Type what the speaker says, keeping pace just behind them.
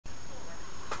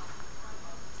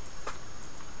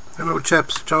Hello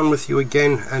chaps, John with you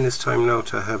again, and it's time now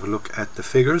to have a look at the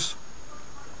figures.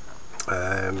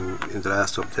 In the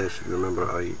last update, if you remember,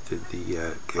 I did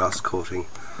the gloss coating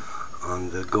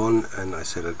on the gun, and I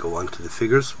said I'd go on to the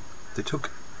figures. They took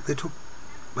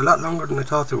a lot longer than I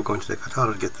thought they were going to take. I thought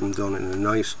I'd get them done in a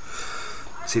night,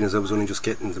 seeing as I was only just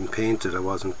getting them painted. I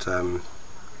wasn't going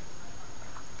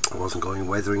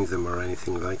weathering them or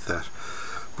anything like that.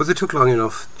 But they took long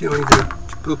enough, you know.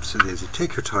 Oops, it is. You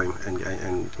take your time, and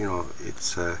you know,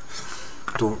 it's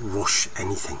don't rush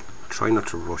anything. Try not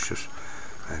to rush it,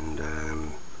 and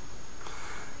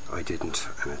I didn't,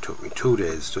 and it took me 2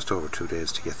 days, just over 2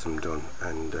 days, to get them done,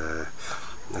 and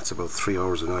that's about 3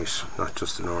 hours a night, not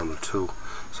just a normal 2.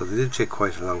 So they did take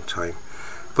quite a long time,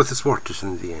 but it's worth it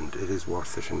in the end. It is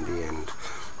worth it in the end.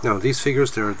 Now these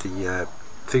figures, they're the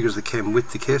figures that came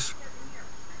with the kit.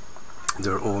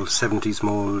 They're all 70s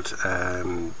mould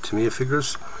TAMIYA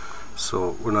figures,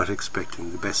 so we're not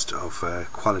expecting the best of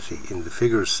quality in the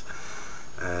figures.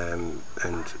 And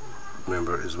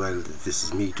remember as well that this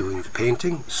is me doing the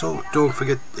painting, so don't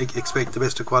forget, expect the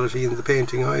best of quality in the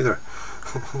painting either.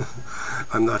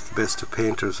 I'm not the best of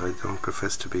painters. I don't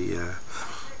profess to be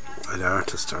an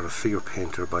artist or a figure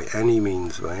painter by any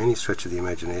means, by any stretch of the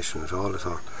imagination at all.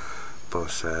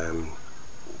 But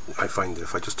I find that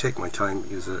if I just take my time,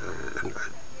 use a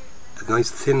nice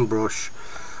thin brush,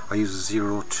 I use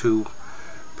a 02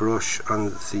 brush on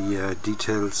the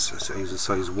details. So I use a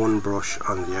size 1 brush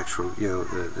on the actual, you know,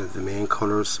 the main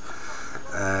colours,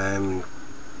 and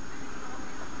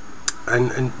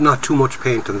not too much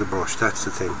paint on the brush. That's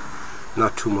the thing,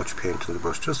 not too much paint on the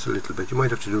brush, just a little bit. You might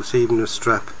have to do, say, even a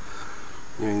strap,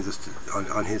 you know, just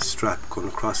on his strap going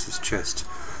across his chest.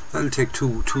 That'll take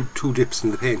two dips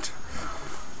in the paint.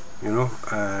 You know,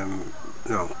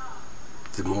 no,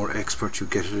 the more expert you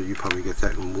get at it, you probably get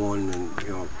that in one, and you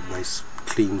know, nice,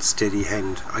 clean, steady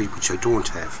hand, which I don't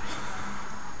have.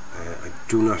 I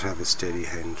do not have a steady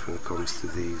hand when it comes to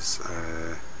these.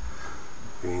 I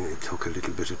mean, it took a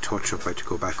little bit of touch up. I had to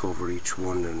go back over each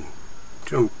one and,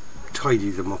 you know,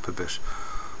 tidy them up a bit.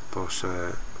 But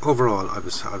overall,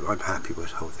 I'm happy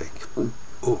with how they.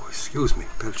 Oh, excuse me,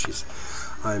 belches.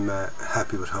 I'm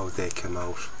happy with how they came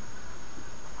out.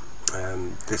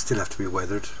 They still have to be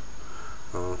weathered,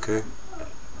 okay,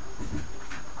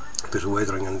 a bit of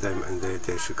weathering on them, and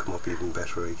they should come up even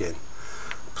better again.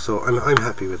 So I'm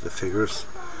happy with the figures.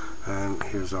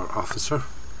 Here's our officer,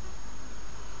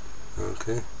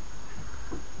 okay.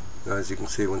 Now, as you can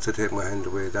see, once I take my hand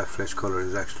away, that flesh colour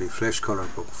is actually flesh colour,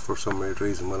 but for some weird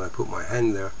reason when I put my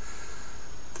hand there,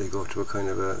 they go to a kind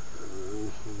of a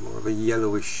more of a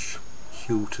yellowish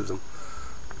hue to them.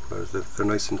 Whereas they're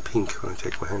nice and pink when I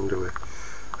take my hand away,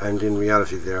 and in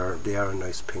reality they are a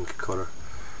nice pink colour.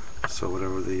 So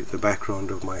whatever the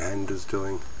background of my hand is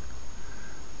doing,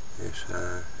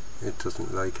 it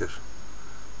doesn't like it.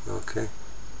 Okay.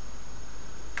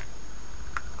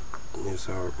 Here's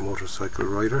our motorcycle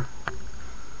rider.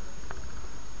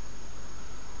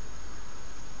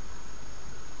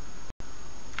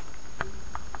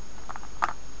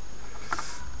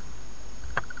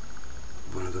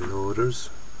 One of the loaders.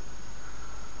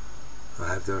 I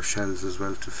have their shells as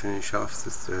well to finish off.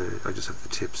 I just have the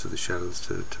tips of the shells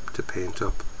to paint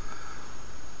up.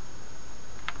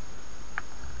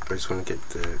 I just want to get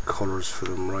the colours for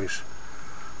them right,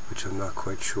 which I'm not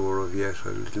quite sure of yet. A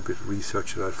little bit of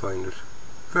research and I'll find it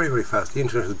very, very fast. The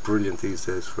internet is brilliant these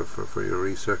days for your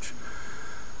research,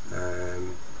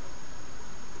 and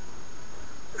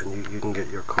you can get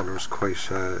your colours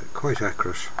quite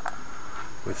accurate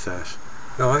with that.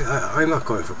 No, I'm not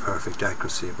going for perfect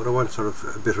accuracy, but I want sort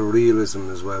of a bit of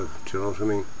realism as well. Do you know what I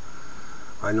mean?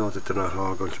 I know that they're not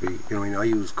all going to be, you know, I mean, I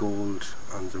use gold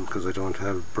on them because I don't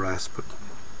have brass, but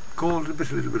gold, a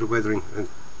little bit of weathering, and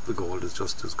the gold is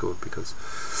just as good, because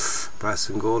brass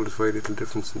and gold is very little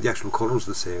difference. The actual colour is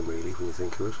the same, really, when you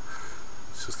think of it.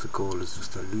 It's just the gold is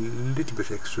just a little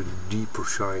bit extra deeper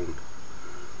shine.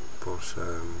 But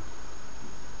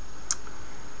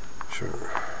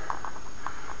sure,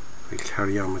 we'll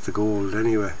carry on with the gold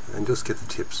anyway, and just get the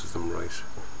tips of them right.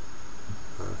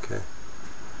 Okay.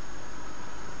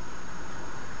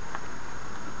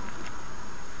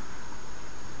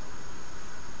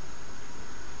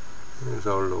 There's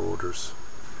our loaders.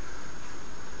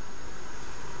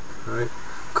 Right.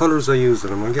 Colours I use on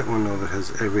them. I'll get one now that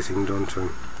has everything done to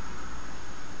them.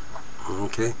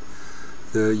 Okay.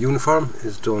 The uniform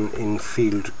is done in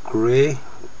field grey.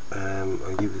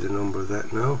 I'll give you the number of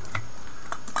that now.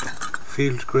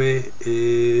 Field grey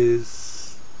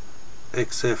is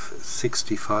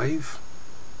XF65.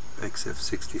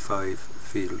 XF65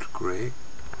 field grey.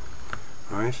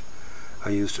 Right. I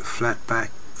used flat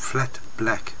flat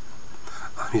black.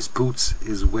 On his boots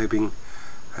is webbing,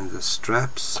 and the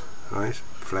straps, right,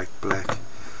 flat black.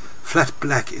 Flat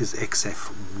black is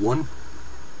XF1.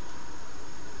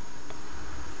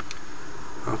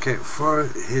 Okay, for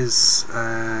his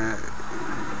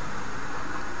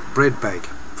bread bag,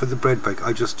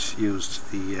 I just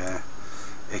used the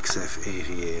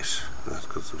XF88. That's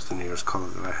because it was the nearest colour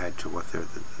that I had to what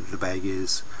the bag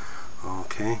is.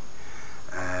 Okay.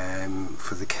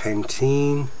 For the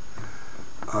canteen,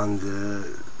 on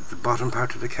the bottom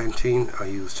part of the canteen, I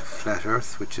used Flat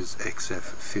Earth, which is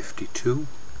XF52.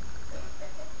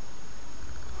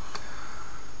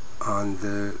 On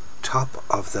the top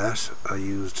of that, I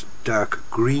used dark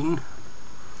green,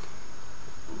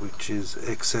 which is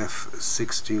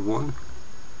XF61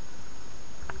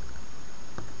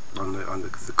 on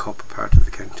the cup part of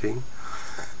the canteen,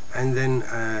 and then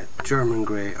German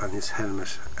grey on his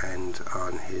helmet and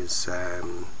on his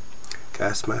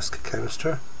gas mask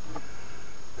canister.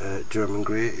 German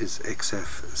grey is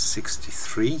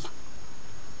XF63,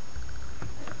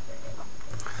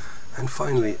 and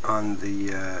finally on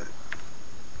the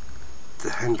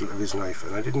handle of his knife,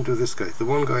 and I didn't do this guy. The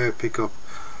one guy I pick up,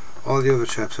 all the other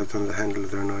chaps I've done the handle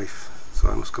of their knife, so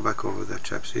I must go back over that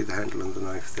chap. See the handle and the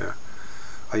knife there.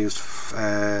 I used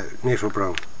NATO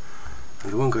brown,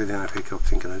 and the one guy then I pick up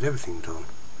thinking I'd everything done.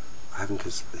 I haven't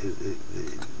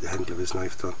the handle of his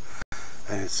knife done,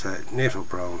 and it's NATO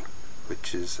brown,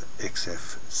 which is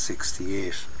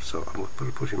XF68. So I'm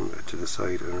going to put him to the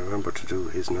side and remember to do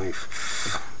his knife.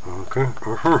 Okay.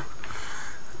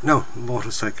 Now,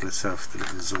 motorcycle itself, the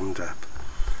little zoomed app,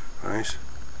 right?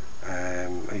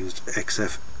 I used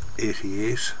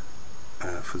XF88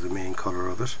 for the main colour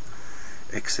of it,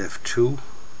 XF2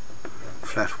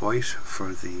 flat white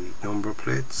for the number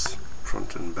plates,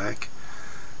 front and back,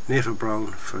 NATO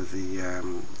brown for the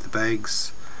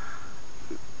bags.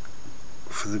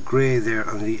 For the grey there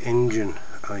on the engine,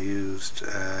 I used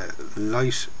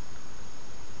light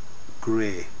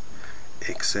grey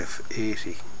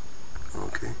XF80.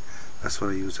 Okay, that's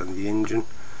what I used on the engine.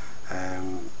 I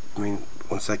mean,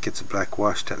 once that gets a black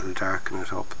wash, that will darken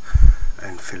it up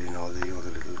and fill in all the other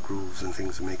little grooves and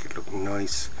things and make it look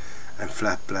nice. And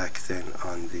flat black then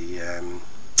on the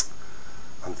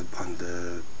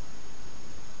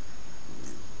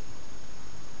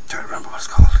trying to remember what it's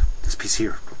called. This piece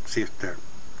here, see it there,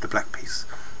 the black piece.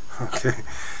 Okay,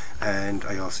 and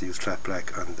I also used flat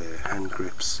black on the hand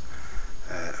grips,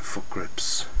 foot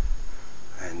grips,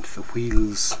 and the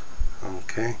wheels.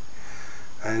 Okay,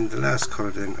 and the last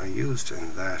colour then I used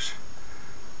in that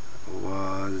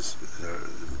was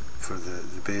for the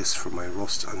base for my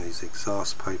rust on these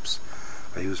exhaust pipes.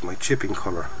 I used my chipping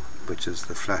colour, which is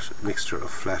the flat mixture of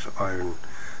flat iron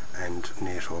and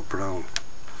NATO brown.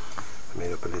 I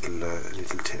made up a little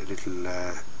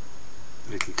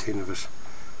tin of it,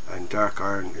 and dark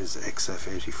iron is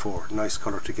XF84. Nice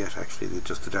colour to get actually.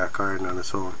 Just the dark iron on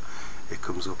its own, it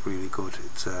comes up really good.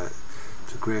 It's a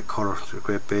great colour, it's a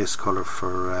great base colour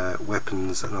for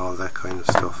weapons and all that kind of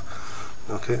stuff.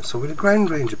 Okay, so with a grand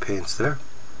range of paints there.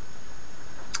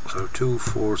 So 2,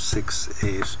 4, 6,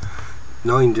 8,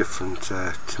 9 different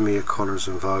Tamiya colours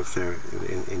involved there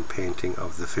in painting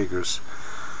of the figures,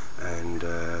 and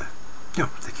you know,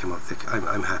 they came out.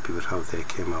 I'm happy with how they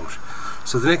came out.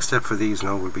 So the next step for these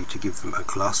now will be to give them a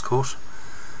gloss coat.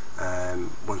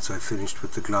 Once I've finished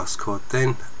with the gloss coat,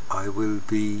 then I will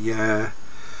be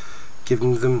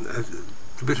giving them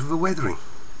a bit of a weathering.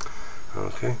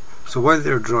 Okay, so while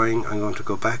they're drying, I'm going to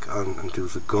go back on and do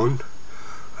the gun.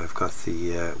 I've got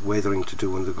the weathering to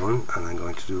do on the gun, and I'm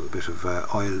going to do a bit of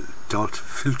oil dot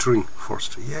filtering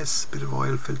first. Yes, a bit of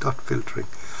oil dot filtering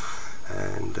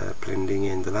and blending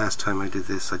in. The last time I did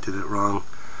this, I did it wrong.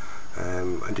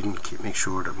 I didn't make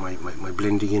sure that my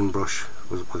blending in brush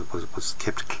was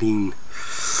kept clean,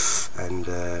 and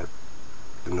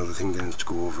another thing then is to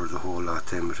go over the whole lot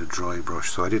then with a dry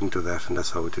brush. So I didn't do that, and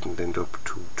that's how it didn't end up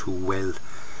too well.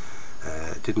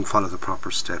 Didn't follow the proper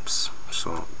steps.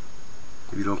 So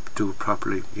if you don't do it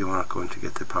properly, you're not going to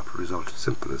get the proper result.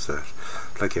 Simple as that.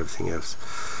 Like everything else,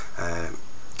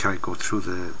 go through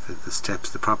the steps,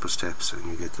 the proper steps,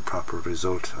 and you get the proper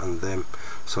result on them.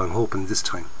 So I'm hoping this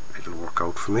time it'll work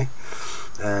out for me.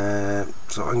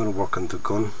 So I'm going to work on the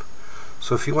gun.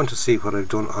 So if you want to see what I've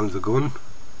done on the gun,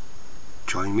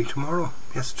 join me tomorrow.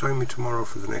 Yes, join me tomorrow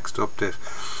for the next update,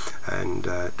 and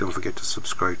don't forget to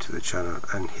subscribe to the channel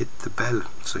and hit the bell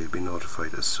so you'll be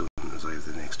notified as soon as I have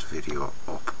the next video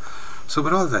up. So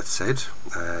with all that said,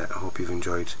 I hope you've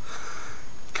enjoyed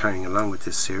carrying along with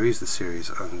this series, the series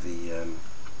on the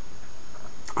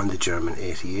German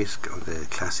 88, on the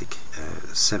classic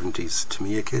 70s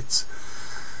Tamiya kits.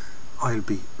 I'll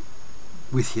be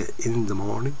with you in the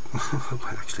morning. It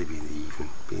might actually be in the evening,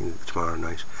 being tomorrow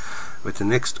night, with the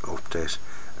next update.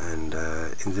 And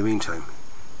in the meantime,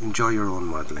 enjoy your own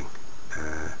modelling.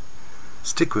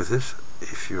 Stick with it.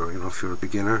 If you're a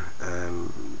beginner,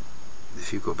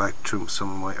 if you go back through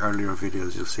some of my earlier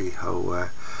videos, you'll see how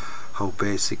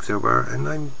basic they were. And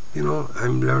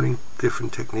I'm learning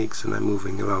different techniques, and I'm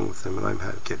moving along with them, and I'm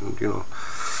getting,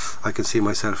 I can see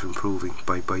myself improving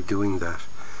by doing that.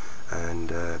 And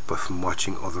but from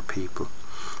watching other people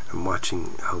and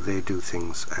watching how they do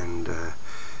things, and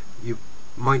you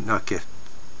might not get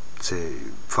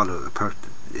to follow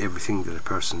everything that a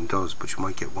person does, but you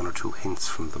might get one or two hints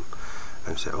from them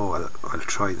and say, oh, I'll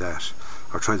try that,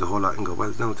 or try the whole lot and go,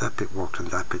 well, no, that bit worked and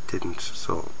that bit didn't.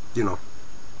 So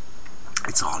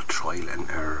it's all trial and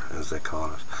error, as they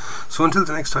call it. So until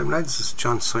the next time, lads, this is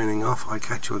John signing off. I'll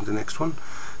catch you on the next one.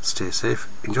 Stay safe,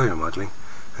 enjoy your modelling,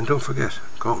 and don't forget,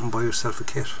 go out and buy yourself a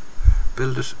kit,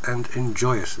 build it and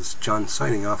enjoy it. It's John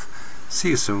signing off. See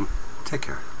you soon, take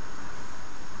care.